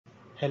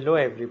Hello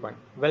everyone,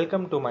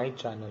 welcome to my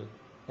channel.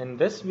 In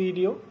this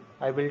video,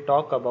 I will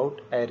talk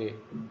about array.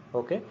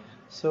 Okay,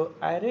 so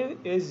array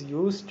is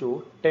used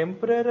to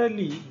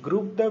temporarily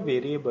group the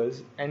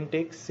variables and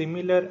take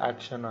similar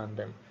action on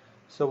them.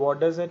 So what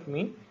does it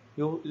mean?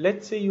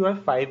 Let's say you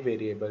have 5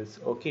 variables,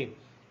 okay,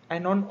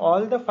 and on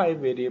all the 5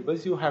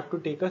 variables you have to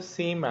take a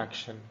same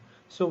action.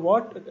 So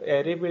what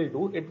array will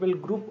do, it will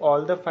group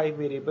all the 5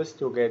 variables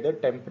together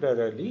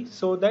temporarily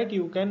so that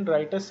you can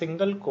write a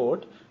single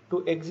code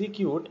to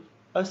execute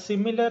a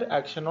similar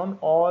action on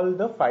all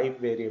the 5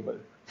 variables.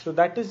 So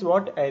that is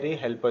what array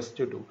help us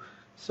to do.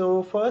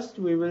 So first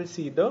we will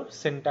see the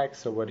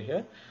syntax over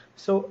here.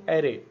 So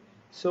array.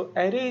 So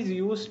array is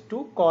used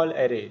to call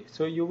array.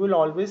 So you will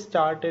always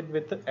start it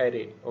with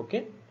array.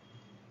 Okay.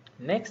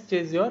 Next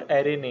is your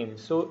array name.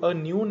 So a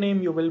new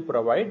name you will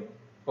provide.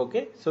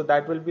 Okay. So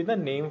that will be the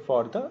name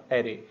for the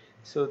array.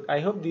 So I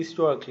hope these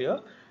two are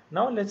clear.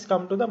 Now let's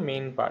come to the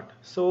main part.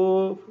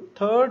 So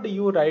third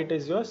you write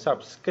is your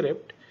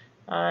subscript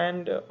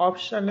and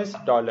optional is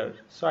dollar.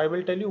 So I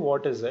will tell you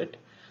what is it.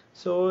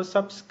 So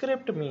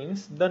subscript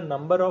means the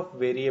number of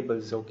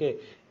variables. Okay,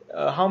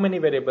 how many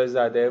variables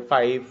are there?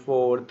 5,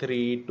 4,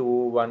 3, 2,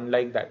 1,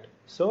 like that.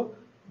 So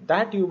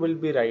that you will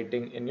be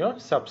writing in your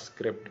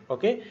subscript.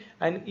 Okay,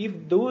 and if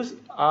those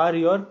are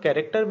your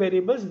character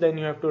variables, then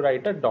you have to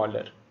write a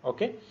dollar.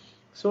 Okay,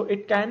 so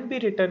it can be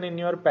written in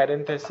your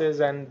parentheses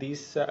and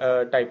these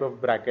type of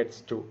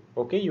brackets too.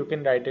 Okay, you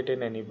can write it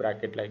in any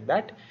bracket like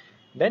that.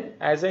 Then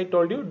as I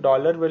told you,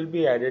 dollar will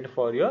be added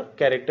for your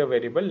character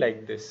variable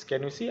like this.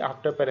 Can you see,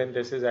 after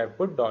parenthesis I have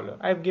put dollar.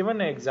 I have given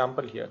an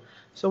example here.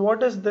 So what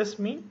does this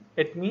mean?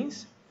 It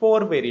means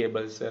 4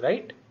 variables,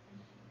 right?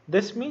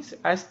 This means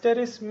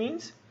asterisk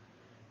means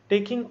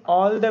taking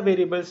all the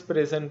variables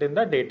present in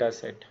the data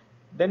set.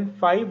 Then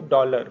 $5.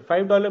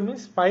 $5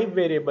 means 5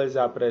 variables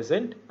are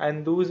present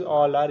and those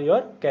all are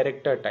your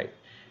character type.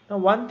 Now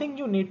one thing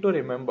you need to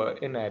remember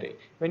in array,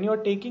 when you are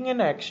taking an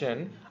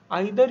action,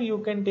 either you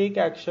can take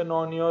action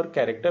on your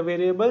character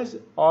variables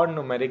or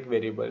numeric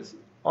variables.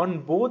 On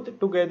both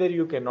together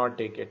you cannot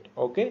take it.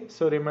 Okay,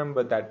 so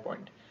remember that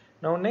point.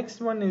 Now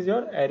next one is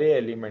your array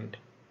element.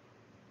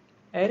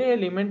 Array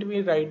element,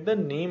 we write the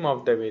name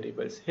of the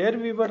variables. Here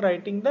we were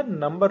writing the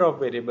number of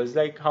variables,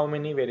 like how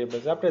many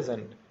variables are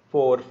present,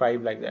 4,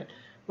 5, like that.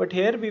 But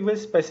here we will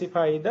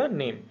specify the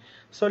name.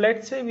 So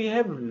let's say we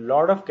have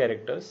lot of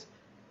characters,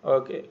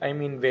 okay, I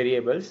mean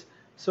variables.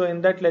 So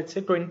in that, let's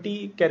say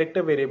 20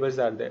 character variables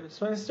are there.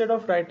 So instead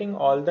of writing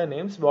all the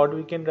names, what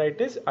we can write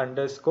is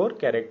underscore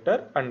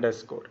character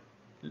underscore.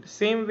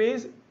 Same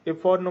ways, if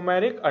for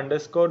numeric,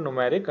 underscore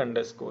numeric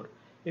underscore.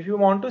 If you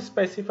want to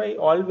specify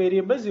all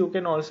variables, you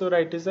can also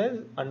write it as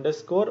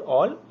underscore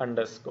all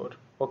underscore.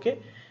 Okay.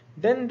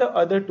 Then the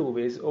other two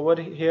ways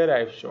over here I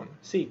have shown.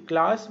 See,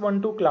 class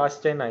 1 to class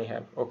 10 I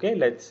have. Okay,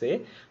 let's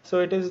say. So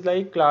it is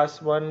like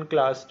class 1,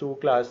 class 2,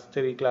 class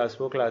 3, class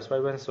 4, class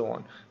 5 and so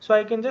on. So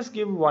I can just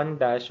give one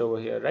dash over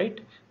here, right?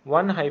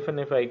 One hyphen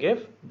if I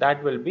give,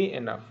 that will be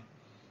enough.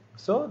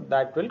 So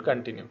that will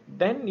continue.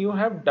 Then you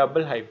have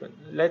double hyphen.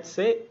 Let's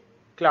say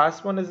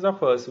class 1 is the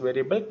first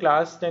variable,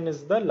 class 10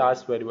 is the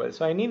last variable.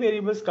 So any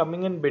variables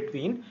coming in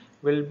between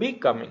will be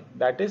coming.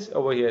 That is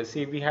over here.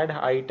 See, we had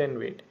height and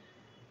weight.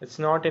 It's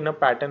not in a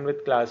pattern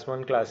with class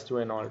 1, class 2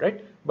 and all,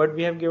 right? But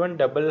we have given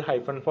double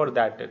hyphen for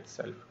that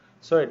itself.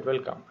 So it will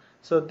come.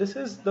 So this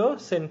is the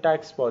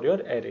syntax for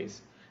your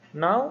arrays.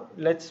 Now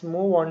let's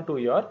move on to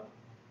your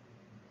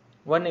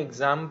one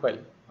example.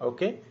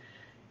 Okay.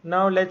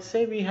 Now let's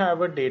say we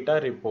have a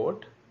data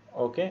report.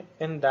 Okay.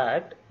 In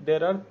that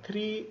there are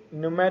 3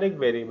 numeric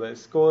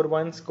variables, score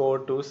 1, score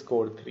 2,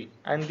 score 3.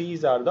 And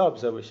these are the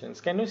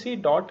observations. Can you see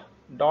dot?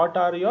 Dot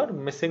are your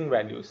missing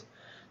values.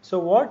 So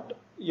what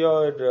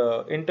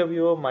your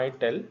interviewer might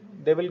tell,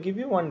 they will give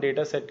you one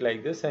data set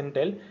like this and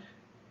tell,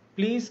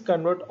 please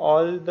convert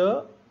all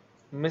the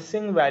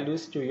missing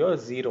values to your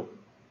 0.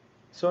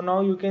 So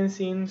now you can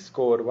see in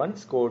score 1,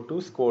 score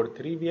 2, score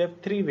 3, we have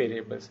 3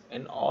 variables.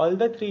 In all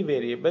the 3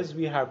 variables,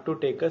 we have to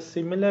take a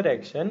similar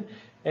action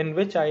in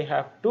which I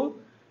have to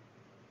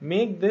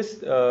make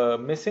this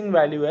missing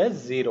value as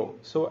 0.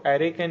 So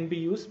array can be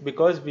used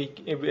because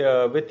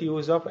with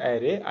use of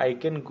array, I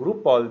can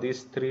group all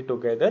these 3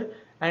 together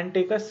and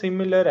take a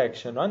similar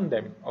action on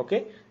them.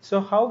 Okay,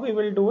 so how we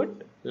will do it?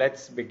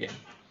 Let's begin.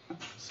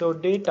 So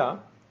data,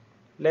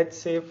 let's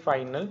say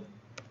final.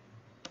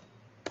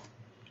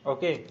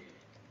 Okay,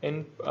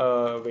 in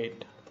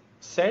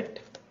set,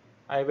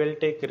 I will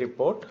take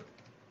report.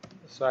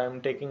 So I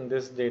am taking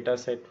this data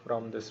set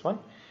from this one.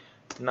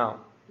 Now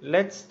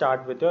let's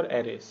start with your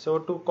array. So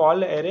to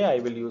call array, I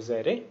will use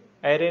array.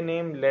 Array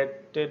name,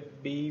 let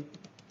it be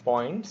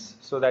points.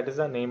 So that is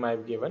the name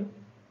I've given.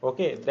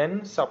 Okay,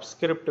 then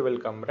subscript will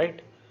come,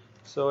 right?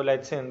 So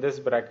let's say in this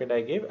bracket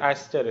I give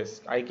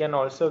asterisk. I can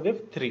also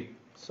give 3.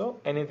 So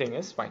anything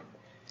is fine.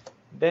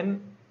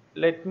 Then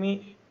let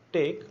me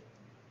take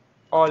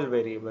all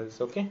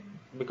variables. Okay,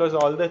 because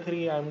all the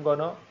 3 I'm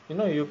gonna,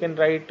 you can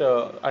write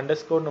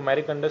underscore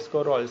numeric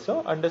underscore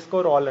also,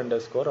 underscore all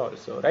underscore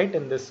also, right?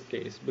 In this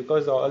case,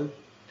 because all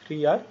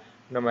 3 are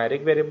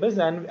numeric variables,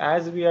 and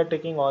as we are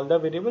taking all the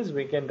variables,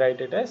 we can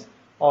write it as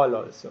all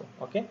also.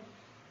 Okay,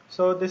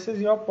 so this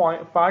is your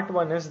point. Part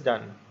 1 is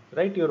done,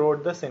 right? You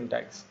wrote the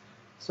syntax.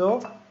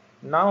 So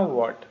now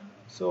what?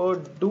 So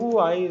do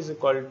I is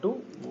equal to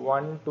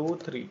 1 2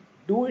 3.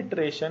 Do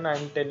iteration, I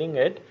am telling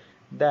it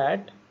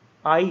that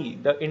I,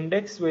 the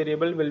index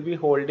variable, will be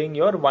holding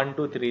your 1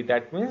 2 3.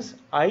 That means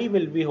I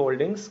will be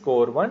holding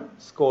score 1,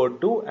 score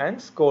 2 and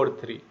score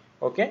 3.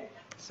 Okay,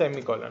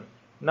 semicolon.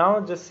 Now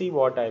just see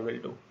what I will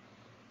do.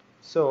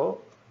 So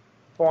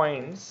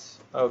points,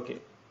 okay,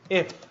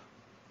 if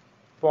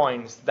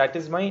points, that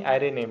is my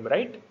array name,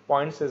 right?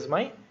 Points is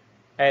my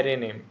array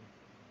name.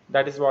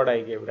 That is what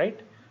I gave, right?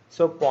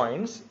 So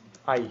points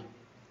I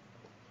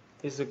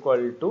is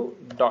equal to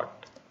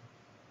dot.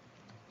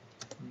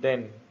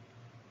 Then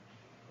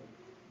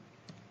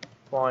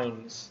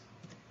points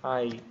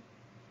I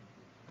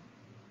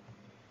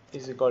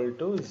is equal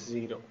to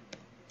 0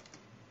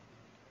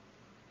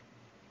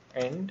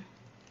 and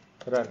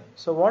run.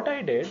 So what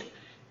I did,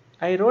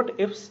 I wrote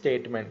if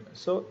statement.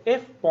 So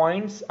if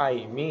points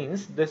I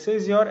means this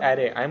is your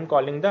array. I am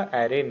calling the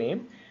array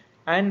name,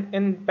 and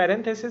in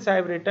parenthesis I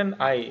have written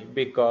I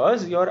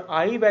because your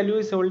I value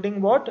is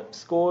holding what?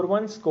 Score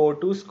 1, score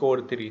 2,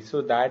 score 3.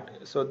 So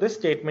this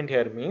statement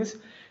here means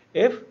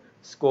if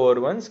score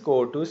 1,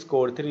 score 2,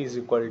 score 3 is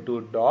equal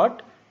to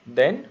dot,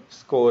 then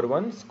score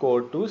 1,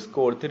 score 2,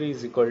 score 3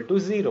 is equal to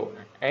 0,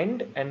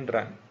 end and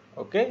run.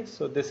 Okay,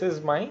 so this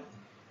is my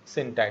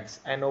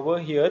syntax, and over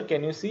here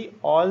can you see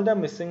all the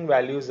missing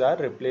values are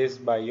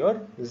replaced by your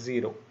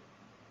 0.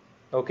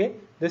 Okay,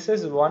 this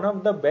is one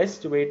of the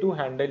best way to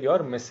handle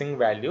your missing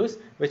values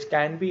which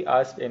can be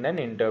asked in an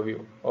interview.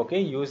 Okay,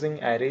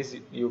 using arrays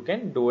you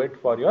can do it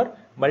for your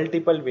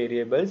multiple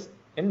variables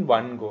in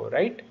one go,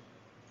 right?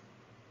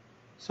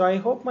 So I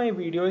hope my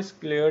video is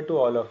clear to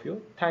all of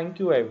you. Thank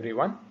you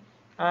everyone.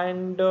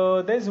 And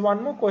there's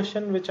one more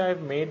question which I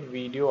have made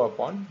video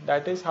upon,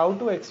 that is how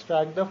to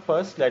extract the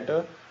first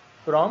letter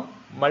from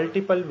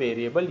multiple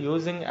variable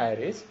using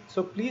arrays.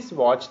 So please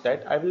watch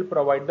that. I will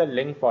provide the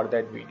link for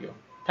that video.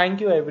 Thank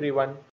you everyone.